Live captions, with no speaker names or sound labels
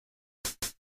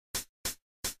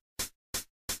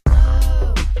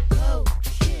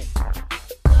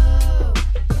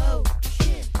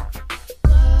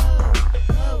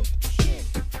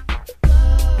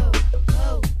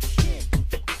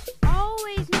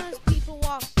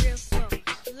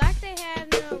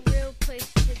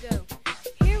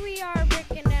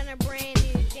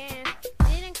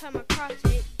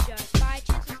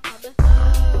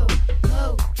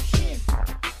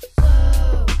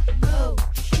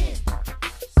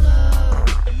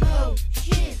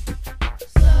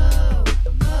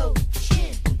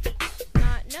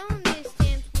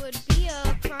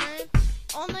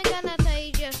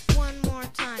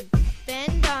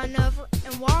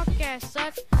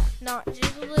not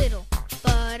just a little,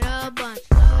 but a bunch.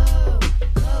 Oh,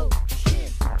 oh,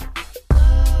 shit.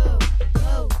 Oh,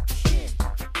 oh, shit.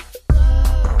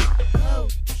 Oh, oh,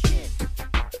 shit.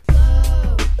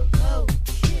 Oh, oh,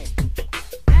 shit.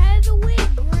 Out of the way,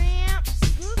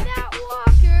 Gramps. Move that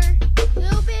walker. A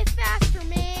little bit faster,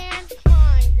 man. Come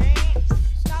on, Gramps.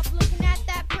 Stop looking at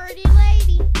that pretty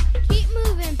lady. Keep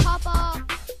moving, Papa.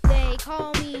 They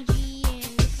call me G,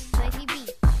 and this is Lazy B.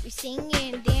 We sing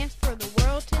and dance for the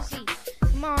world to see.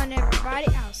 Come on, everybody,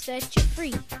 I'll set you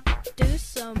free. Do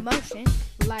some motion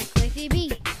like Lazy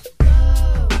B.